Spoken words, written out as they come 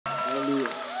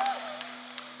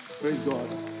Praise God.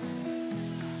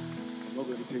 I'm not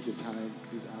going to take your time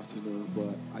this afternoon,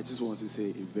 but I just want to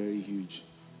say a very huge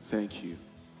thank you.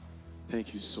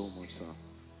 Thank you so much, sir.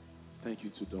 Thank you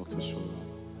to Dr. Shola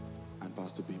and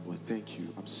Pastor Bimbo. Thank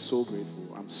you. I'm so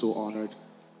grateful. I'm so honored.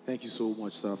 Thank you so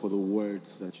much, sir, for the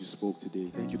words that you spoke today.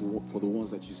 Thank you for the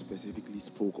ones that you specifically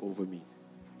spoke over me.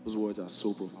 Those words are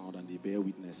so profound and they bear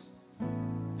witness.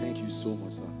 Thank you so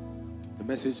much, sir. The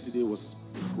message today was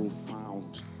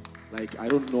profound. Like, I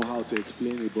don't know how to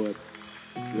explain it, but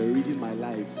you're reading my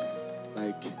life.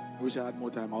 Like, I wish I had more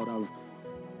time, I would have.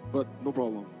 But no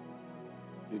problem.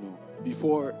 You know,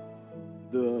 before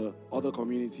the other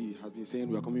community has been saying,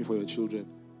 we are coming for your children,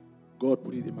 God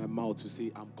put it in my mouth to say,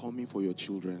 I'm coming for your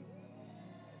children.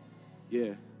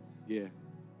 Yeah.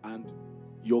 And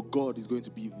your God is going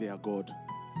to be their God.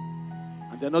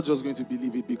 And they're not just going to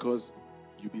believe it because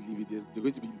you believe it. They're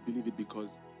going to believe it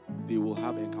because they will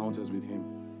have encounters with him.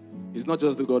 It's not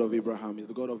just the God of Abraham. It's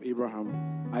the God of Abraham,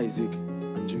 Isaac,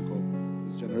 and Jacob.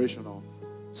 It's generational.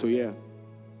 So yeah,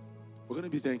 we're going to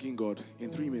be thanking God in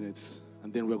 3 minutes,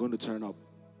 and then we're going to turn up.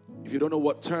 If you don't know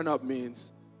what turn up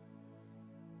means,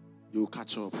 you'll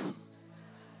catch up.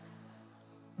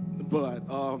 But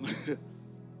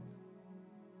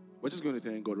we're just going to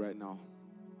thank God right now.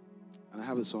 And I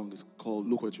have a song that's called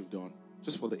Look What You've Done,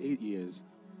 just for the 8 years.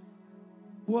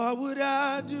 What would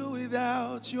I do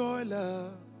without your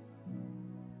love?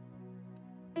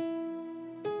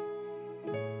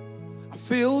 I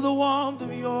feel the warmth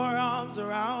of your arms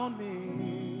around me.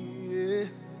 Yeah.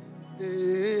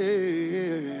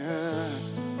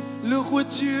 Look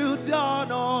what you've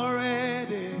done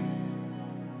already.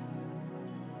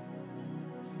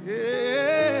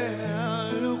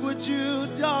 Yeah, look what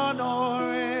you've done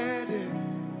already.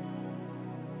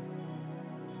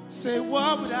 Say,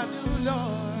 what would I do,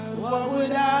 Lord? What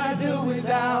would I do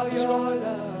without your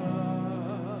love?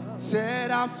 Said,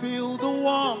 I feel the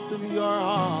warmth of your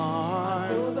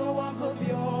arms. Feel the warmth of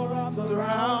your arms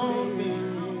around me.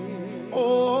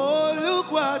 Oh,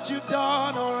 look what you've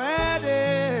done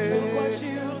already. Look what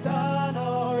you've done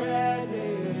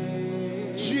already.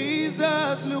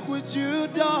 Jesus, look what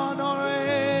you've done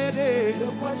already.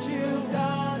 Look what you've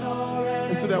done already.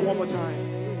 Let's do that one more time.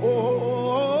 Oh,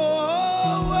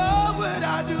 what would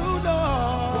I do,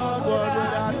 Lord? What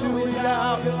would I do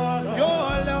without your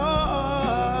love?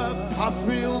 I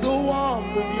feel the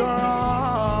warmth of your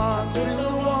arms. Feel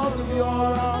the warmth of your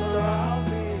arms around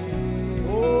me.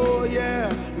 Oh,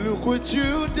 yeah. Look what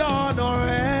you've done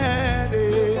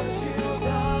already. Look what you've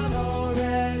done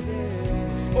already.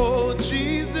 Oh,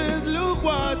 Jesus, look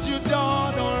what you've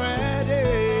done already.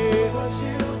 Look what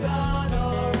you've done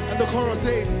already. And the chorus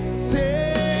says,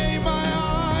 say, my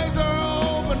eyes are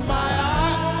open, my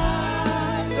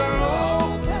eyes are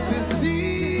open to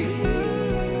see.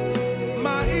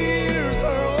 My ears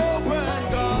are open,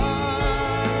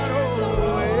 God, oh,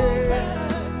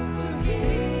 yeah.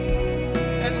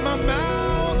 And my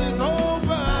mouth is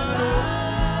open,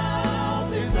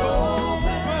 is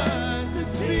open to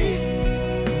speak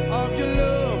of your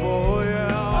love, oh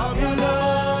yeah, of your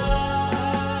love,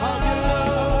 of your love.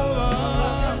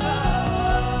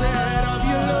 Said of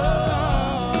your love,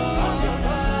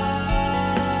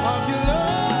 of your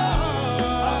love.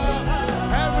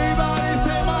 Everybody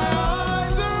say, my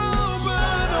eyes are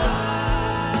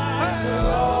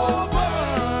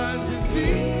open to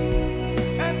see,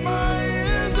 and my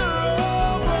ears are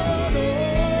open,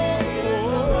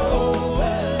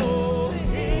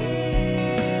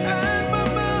 and my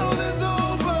mouth is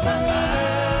open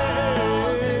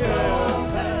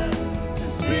to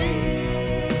speak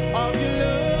of your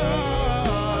love.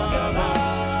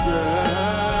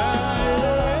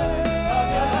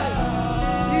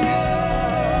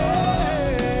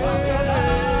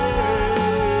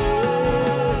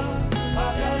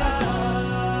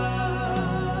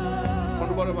 From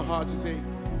the bottom of my heart to say,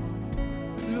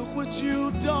 look what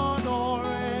you've done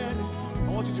already. I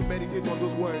want you to meditate on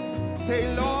those words.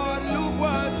 Say, Lord, look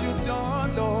what you've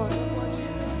done, Lord. 8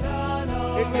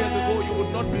 years ago, you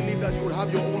would not believe that you would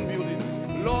have your own building.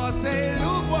 Lord, say,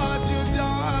 look what you've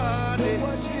done. Look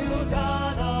what you've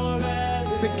done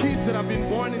already. The kids that have been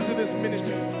born into this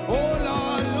ministry. Oh,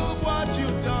 Lord, look what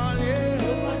you've done, yeah.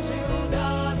 Look what you've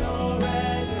done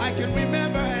already. I can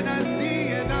remember and I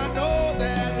see and I know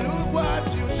that. Look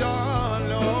what you've done,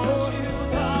 Look Lord. what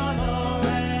you've done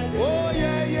already. Oh,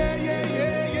 yeah.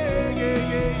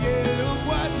 Look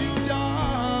what you've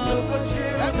done. Look what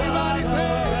you've Everybody done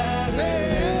say, already.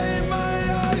 say, my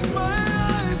eyes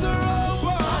are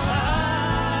open.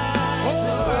 Oh,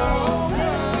 they're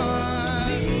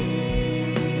open.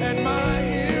 And my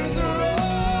ears are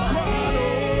open.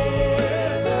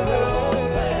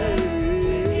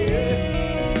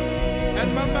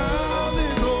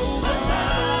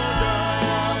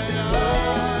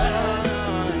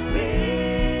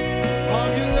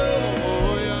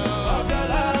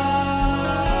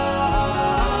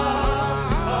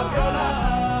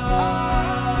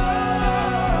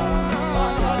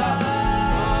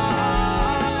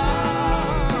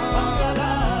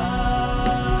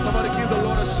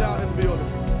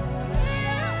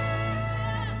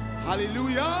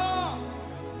 Hallelujah.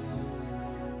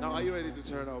 Now, are you ready to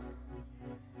turn up?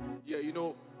 Yeah, you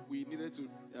know, we needed to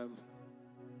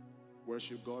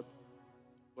worship God,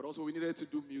 but also we needed to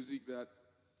do music that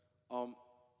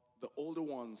the older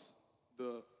ones,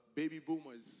 the baby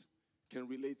boomers, can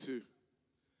relate to,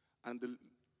 and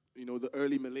the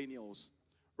early millennials.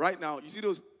 Right now, you see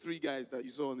those three guys that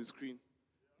you saw on the screen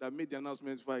that made the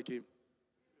announcements before I came?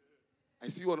 I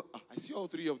see all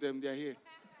three of them. They're here.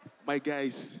 My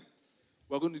guys,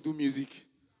 we're going to do music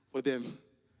for them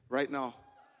right now.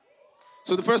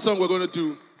 So the first song we're going to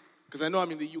do, because I know I'm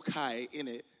in the UK,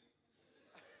 innit?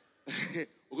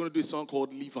 We're going to do a song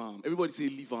called Leave Arm. Everybody say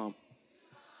Leave Arm.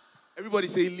 Everybody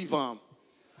say Leave Arm.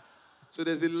 So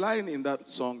there's a line in that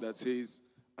song that says,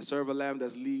 I serve a lamb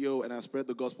that's Leo and I spread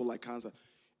the gospel like cancer.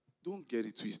 Don't get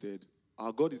it twisted.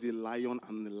 Our God is a lion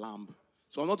and a lamb.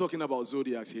 So I'm not talking about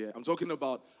zodiacs here. I'm talking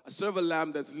about I serve a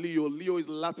lamb that's Leo. Leo is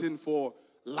Latin for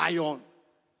lion.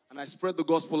 And I spread the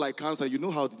gospel like cancer. You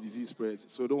know how the disease spreads,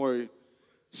 so don't worry.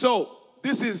 So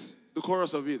this is the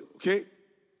chorus of it, okay?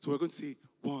 So we're going to say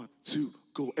 1, 2,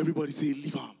 go. Everybody say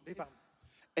Leave Arm. Leave Arm.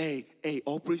 Hey,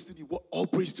 all praise to the what? All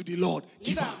praise to the Lord.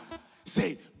 Give Arm.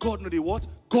 Say, God know the what?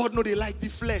 God know they like the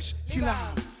flesh. Kill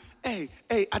Arm. Hey,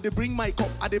 I dey bring my cup.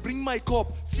 I dey bring my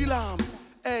cup. Fill Arm.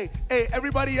 Hey,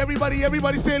 everybody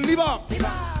say Leave Arm. Leave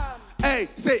Arm. Hey,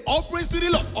 say, all praise to the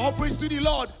Lord. All praise to the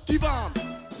Lord. Give Arm.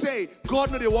 Say,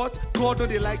 God know the what? God know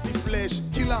they like the flesh.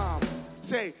 Kill Arm.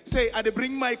 Say, I dey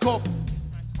bring my cup.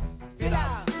 Fill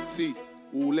Arm. See,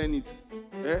 we will learn it.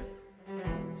 Eh?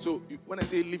 So when I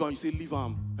say Leave Arm, you say Leave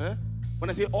Arm. Eh? When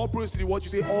I say all praise to the what, you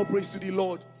say all praise to the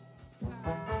Lord.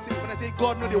 Say, when I say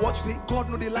God know the what, you say God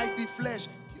know they like the flesh.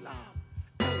 Kill Arm.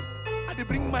 Hey, I dey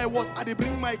bring my what? I dey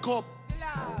bring my cup. Fill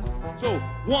Arm. So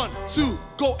 1, 2,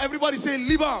 go. Everybody say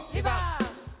Leave Arm. Leave Arm.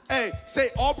 Hey, say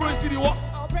all praise to the what?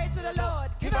 All praise to the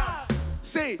Lord. Give Arm.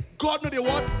 Say God know the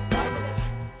what? God know the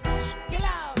flesh. Kill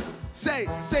Arm. Say,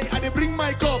 I dey bring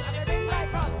my cup. I bring my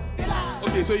cup. Fill Arm.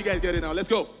 Okay, so you guys get it now. Let's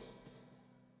go.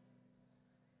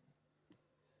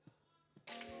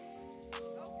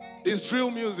 It's drill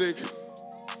music.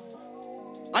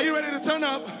 Are you ready to turn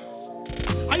up?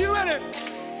 Are you ready?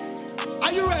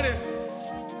 Are you ready?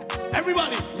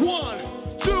 Everybody, 1, 2,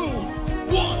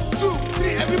 1, 2, 3.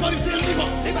 Everybody say Leave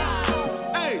Arm. Leave Arm.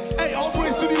 Hey, all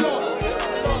praise to the Lord.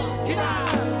 Give Arm.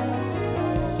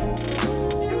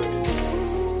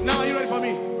 Now, are you ready for me?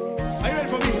 Are you ready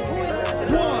for me?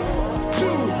 1, 2,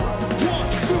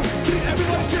 3.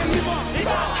 Everybody say Leave Arm. Leave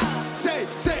Arm.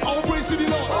 Say, all praise to the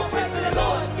Lord. All praise to the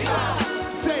Lord. Give Arm.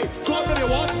 Say, God know the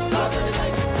what? God know the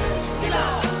like the flesh. Give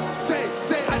Arm.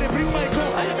 Say, I dey bring my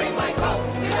cup. I bring my cup.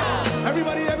 Give Arm.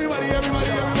 Everybody say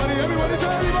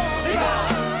Leave Arm. Leave Arm.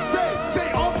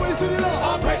 Say, all praise to the Lord.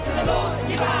 All praise to the Lord.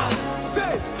 Give Arm.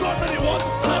 Say, God know the what?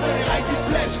 God know the like the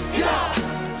flesh. Get out.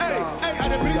 Hey, I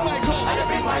dey bring my cup. I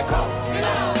bring my cup. Give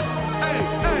Arm. Hey,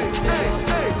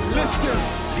 listen.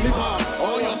 Leave Arm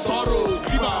all your sorrows.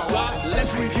 Give Arm what?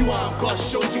 Let's review Arm. God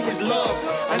showed you his love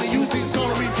and he used his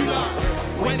son reveal Arm.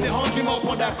 When they hung him up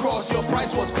on that cross, your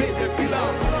price was paid, the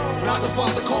pillar. Now the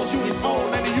Father calls you his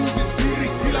own and he uses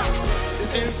spirit sealer. This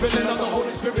infilling of the Holy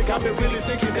Spirit got me really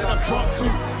thinking that I'm drunk too.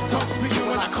 Tongue speaking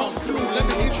when I come through. Let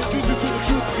me introduce you to the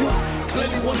truth. You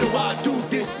clearly wonder why I do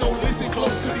this, so listen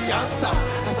close to the answer.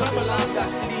 I serve a lamb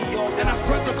that's Leo, and I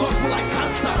spread the gospel like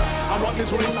cancer. I run this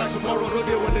race like tomorrow, no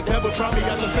day when the devil try me.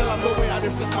 I just tell him no way. And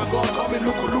if this my God coming,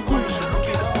 look.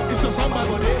 It's a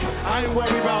Bible day. I ain't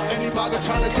worried about anybody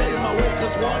trying to get in my way,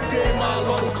 cause one day my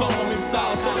Lord will come on his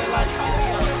style. So they like,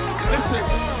 listen,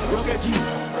 rugged you,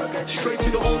 straight to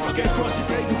the old rugged cross. You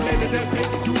pray, you land and then pay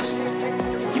the dues.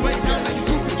 You went down and you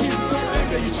took the keys, you told them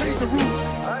that you changed the rules.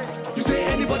 You say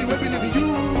anybody will believe in you,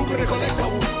 gonna collect that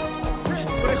wolf.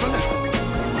 Gonna collect.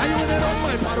 Are you in it on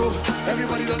my paro?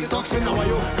 Everybody done the talks in now,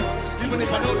 yo. Even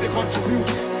if I know they contribute,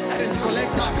 and it's the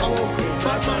collector, cow.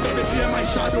 Bad man don't they fear my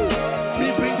shadow. Me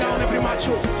bring down every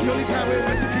macho. The only time where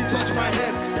Messi feet touch my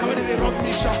head, now when they rub me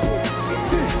shampoo.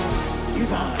 See, Leave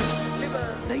Arm.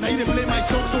 Now you play my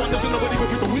song, so I doesn't nobody go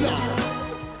fit the wheeler.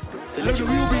 Say let the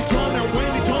real be done, and when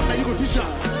it's done, now you go dish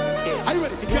out. Are you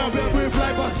ready? You can't play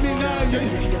fly past me now.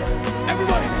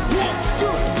 Everybody, 1, 2,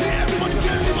 3. Everybody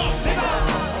say Leave Arm.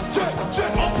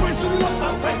 Check, all praise to the Lord.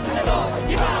 All praise to the Lord.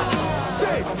 Give Arm.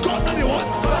 Say, God know the what?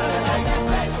 God know the like the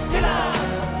flesh. Give Arm.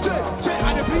 Check,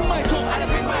 I dey bring my cup. I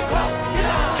bring my cup. Give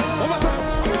Arm. One more time.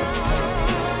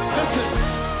 Listen.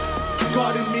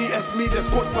 God in me, as me, that's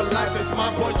good for life, that's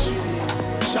my boy Chidi.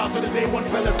 Shout to the day one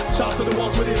fellas, shout to the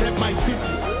ones where they rep my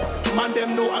city. Man,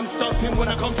 them know I'm stunting when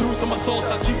I come through, some assaults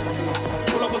are guilty.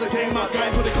 Pull up with the game, my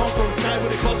guys, where they come from, sky, where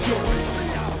they cut you.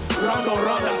 Round on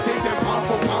round, I take them pound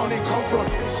for pounding.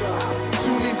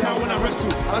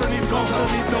 I don't need guns, I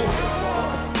don't need no.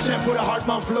 Chef with a hard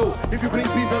man flow. If you bring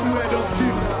beef everywhere, don't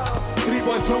steal. 3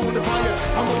 boys blown with the fire.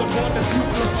 I'm on the board, that's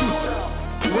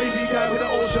 2+2. Wavy guy with the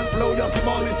ocean flow. You're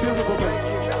small, it's still riverbank.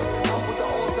 I'm with the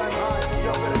all-time high.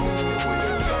 Y'all better miss me with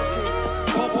this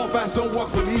skanking. Pop bands don't work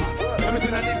for me.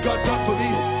 Everything I need God done for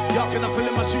me. Y'all cannot fill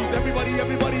in my shoes. Everybody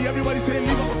say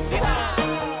leave on.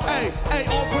 Hey,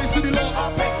 all praise to the Lord.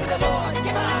 All praise to the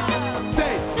Lord.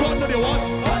 Say, God know they want.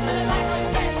 God know they like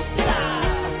my fish.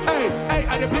 Hey,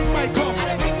 I bring my cup.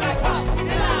 I bring my cup.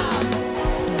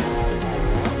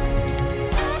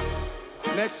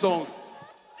 Next song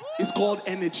is called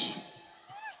Energy.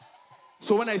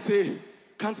 So when I say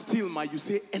can't steal my, you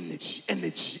say energy,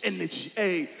 energy, energy,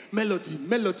 hey, melody,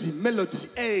 melody, melody,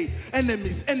 hey,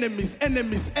 enemies, enemies,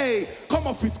 enemies, hey, come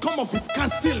off it,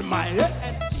 can't steal my,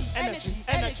 Energy,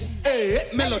 energy, hey,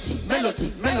 melody,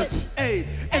 melody, melody, hey,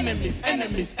 enemies,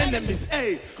 enemies, enemies,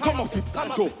 hey, come off it,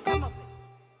 let's go.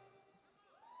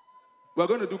 We're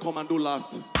going to do Commando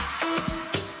last.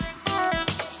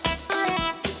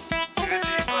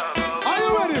 Are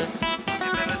you ready?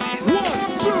 1,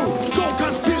 2, go,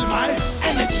 can't steal my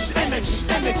energy, energy,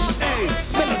 energy, hey,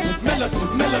 melody, melody,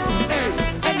 melody, hey,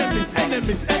 enemies,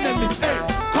 enemies, enemies, hey,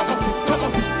 come off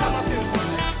it,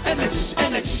 energy,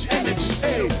 energy, energy,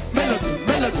 hey, melody,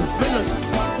 melody, melody,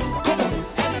 come on.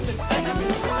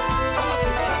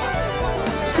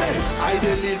 Say, I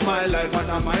dey live my life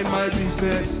and I mind my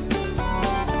business.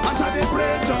 As I dey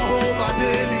pray Jehovah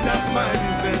daily, that's my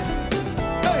business.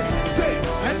 Hey, say,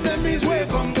 enemies will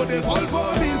come, but they fall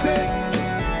for me, say.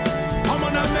 I'm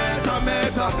on a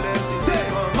meta blessing. Say,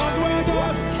 cause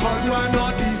we're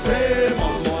not the same.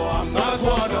 Oh, I'm not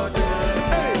one of them.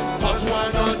 Hey, cause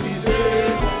we're not the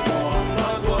same. Oh, I'm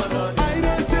not one of them. I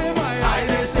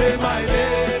didn't stay my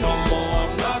lane. No more,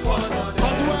 I'm not one of them.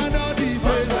 Cause we're not the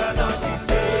same. We're not the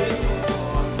same.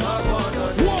 Oh, I'm not one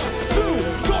of them. 1, 2,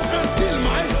 go and steal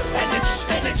my energy,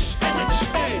 energy, energy.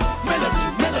 Hey, melody,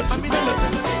 melody, melody.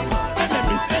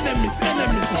 Enemies, enemies,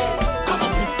 enemies.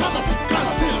 Come off it, can't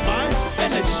steal my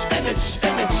energy, energy,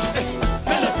 energy. Hey,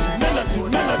 melody, melody,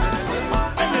 melody.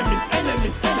 Enemies,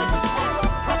 enemies, enemies.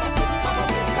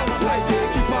 Like the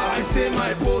keeper, I stay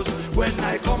my post. When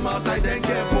I come out, I then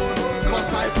get post.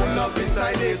 Cause I pull up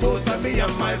inside a ghost. And me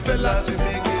and my fellas, we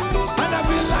make it loose. And I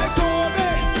feel like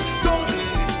Tony,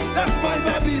 that's my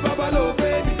baby, Babalo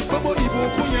baby. Bobo Ibo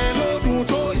Kunyelo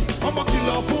Dutoy. I'm a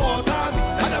killer for all time.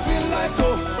 And I feel like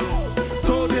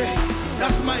Tony,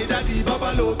 that's my daddy,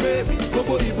 Babalo baby.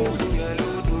 Bobo Ibo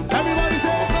Kunyelo Dutoy. Everybody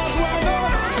say, cause we're not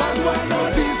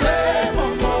the same.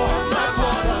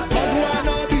 Cause we're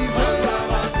not the same.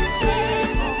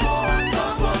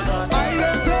 I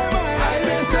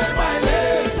didn't stay my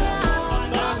lane.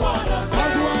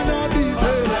 Cause we're not the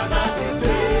same.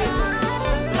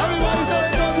 Everybody say,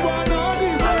 cause we're not the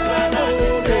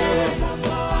same.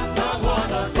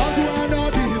 Cause we're not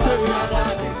the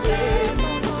same.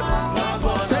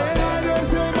 Say, I didn't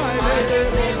stay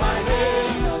my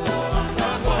lane.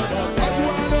 Cause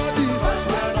we're not the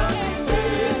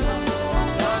same.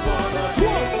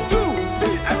 1, 2,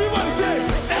 3, everybody say,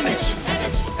 energy,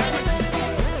 energy, energy.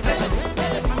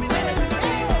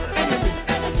 Enemies,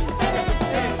 enemies, enemies.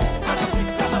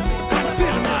 Can't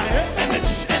steal my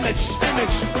energy, energy,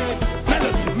 energy.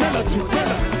 Melody, melody,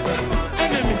 melody.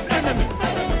 Enemies, enemies,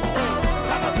 enemies.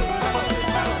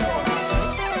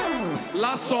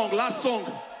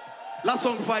 Last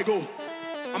song before I go.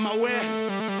 I'm aware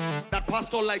that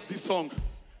Pastor likes this song.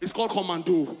 It's called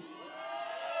Commando.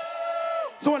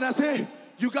 So when I say,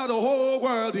 you got the whole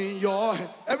world in your hand.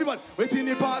 Everybody, waiting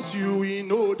to pass you, we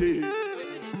know day.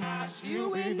 You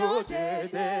we know day.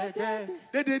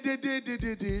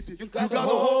 You got the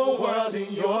whole world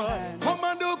in your hand.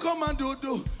 Commando, commando,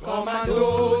 do.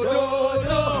 Commando,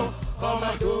 do.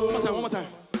 Commando. One more time.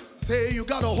 Say you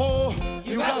got a whole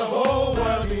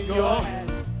world in your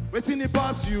hand. Waiting to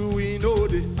pass you, we know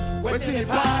day. Waiting to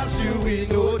pass you, we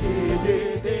know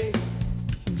day.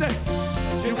 Say,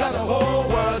 you got a whole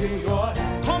world in your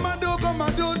hand. Commando,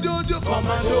 commando, do.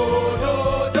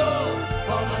 Commando, do.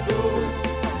 Commando.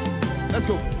 Let's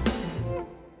go.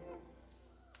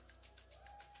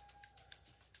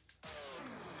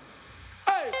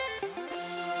 Hey!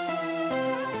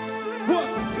 What?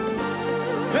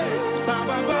 Hey! Ba,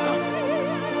 ba, ba.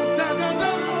 Da, da,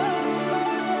 da.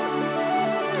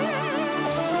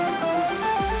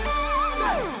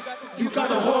 Hey! You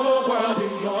got a whole world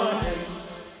in your hand.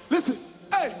 Listen,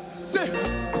 hey, say,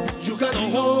 you got a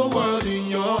whole world in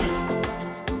your hand.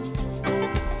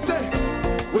 Say,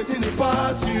 waiting to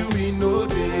pass you, we know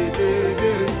day.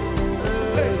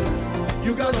 Hey,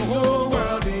 you got a whole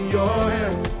world in your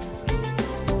hand.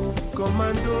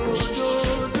 Commando.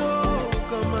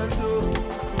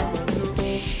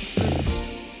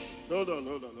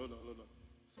 on.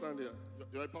 Stand here.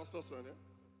 You're a pastor's son, yeah?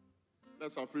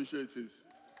 Let's appreciate his.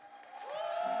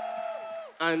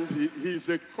 And he's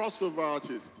a crossover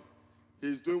artist.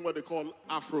 He's doing what they call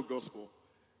Afro gospel.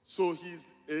 So he's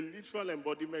a literal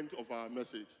embodiment of our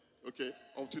message, okay,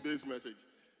 of today's message.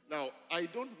 Now, I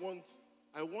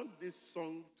want this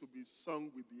song to be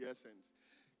sung with the essence.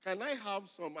 Can I have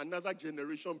some another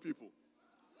generation people?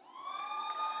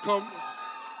 Come.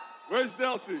 Where's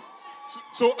Delcy?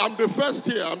 So I'm the first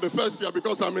here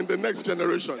because I'm in the next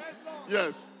generation.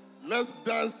 Yes. Let's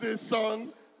dance this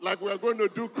song like we're going to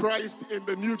do Christ in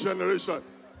the new generation.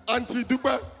 Auntie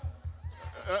Dupe,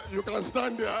 you can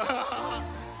stand there.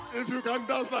 If you can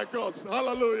dance like us.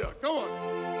 Hallelujah. Come on.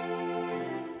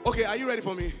 Okay, are you ready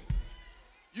for me?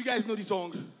 You guys know the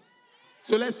song.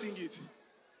 So let's sing it.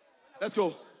 Let's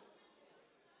go.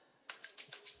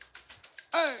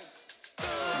 Hey.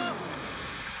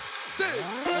 Say.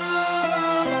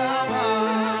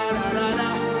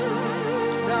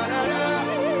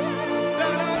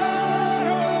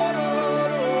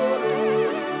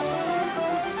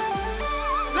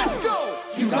 Let's go.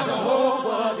 You got the whole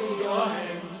world in your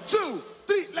hand. 2,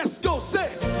 3, let's go. Say.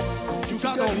 You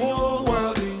got the whole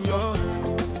world in your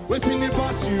hand. Waiting to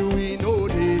pass you in all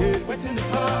day. Waiting to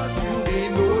pass you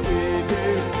in all day.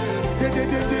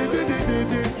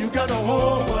 You got the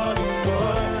whole world in your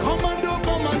hand.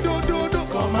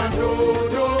 Commando,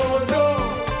 do.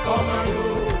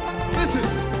 Listen,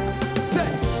 say,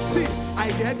 see,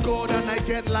 I get God and I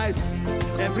get life.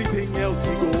 Everything else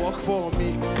he go work for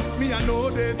me. Me I know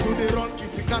they to the run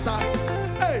kitty kata.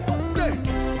 Hey, say,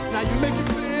 now you make it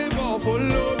favor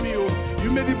follow me. Oh, you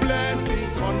made the blessing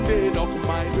come they knock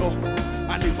my door.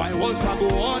 And if I want I go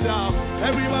on down.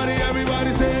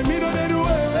 Everybody say me no they do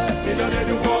it. Me no they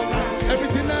do for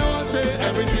everything I want it,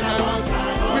 everything I want.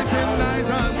 Everything nice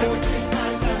and smooth.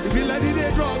 If you let it they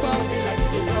drop out.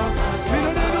 Me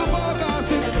no they do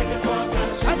forecasting.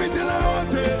 Everything I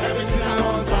want it, everything I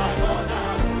want.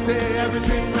 Say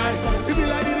everything nice. If you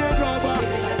let it they drop out.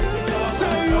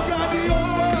 Say you got the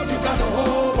whole world, you got the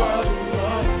whole world.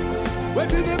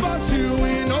 Waiting to pass you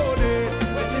in all day.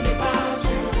 Waiting to pass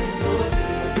you in all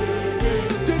day.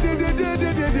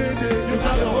 You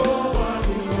got the whole world in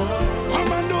your hand.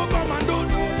 Commando.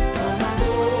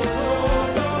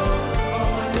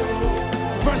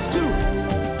 Verse 2.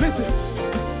 Listen.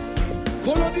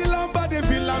 Follow the lamba, they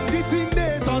feel I'm getting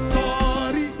the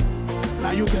totori.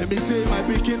 Now you tell me, say my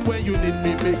picking when you need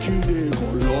me, make you they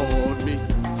call on me.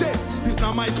 Say, this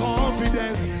not my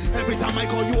confidence. Every time I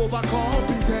call you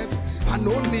overcompetent. I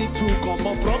no need to come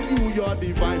up from you, you're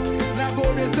divine. Now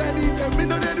go they said it, and me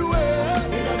no they do it.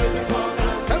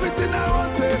 Everything I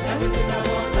want it.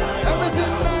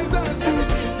 Everything nice and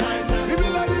smooth. If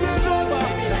you like it, they drop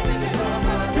out.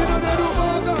 Me no they do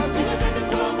forecasting.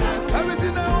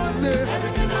 Everything I want it.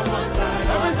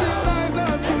 Everything nice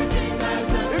and smooth.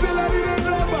 If you like it, they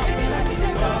drop out.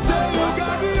 Say you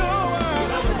got the whole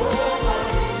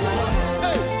world.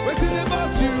 Hey, waiting to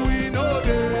pass you in all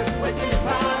day.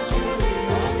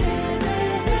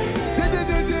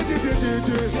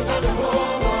 You got the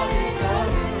whole world in your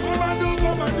hand. Commando.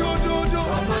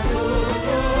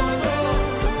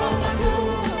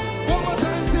 One more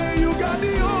time, say you got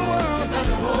the whole world. You got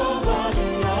the whole world in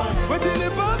your hand. Waiting to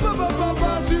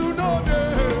pass you know day.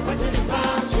 Waiting to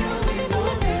pass you know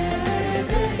day.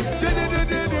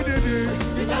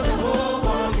 You got the whole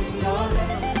world in your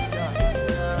hand.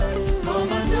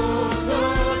 Commando.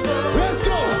 Let's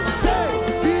go. Say,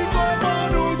 we go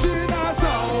manu china sao.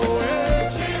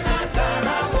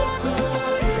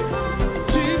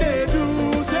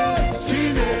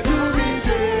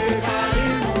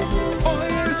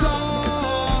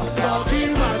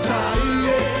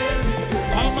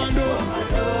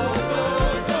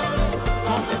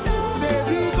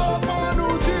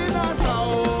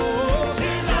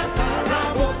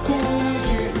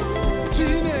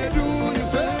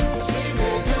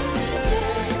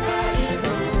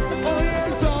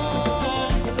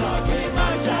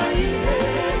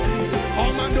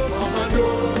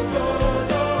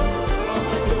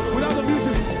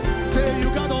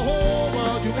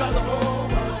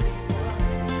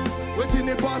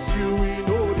 Pass you in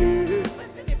all day.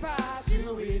 Pass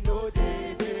you in all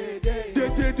day. You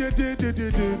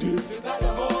got the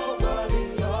whole world in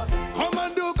your hand.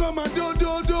 Commando,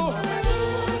 do.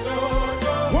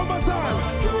 One more time.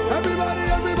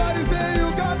 Everybody say you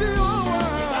got the whole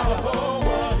world. You got the whole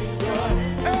world in your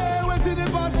hand. Hey, waiting to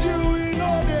pass you in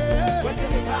all day. Waiting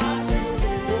to pass you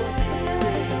in all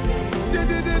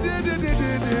day.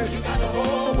 You got the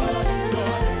whole world in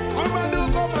your hand.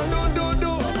 Commando,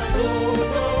 do.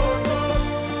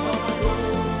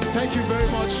 Thank you very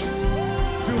much.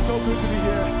 good to be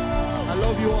here. I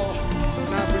love you all,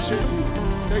 and I appreciate you.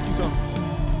 Thank you, sir.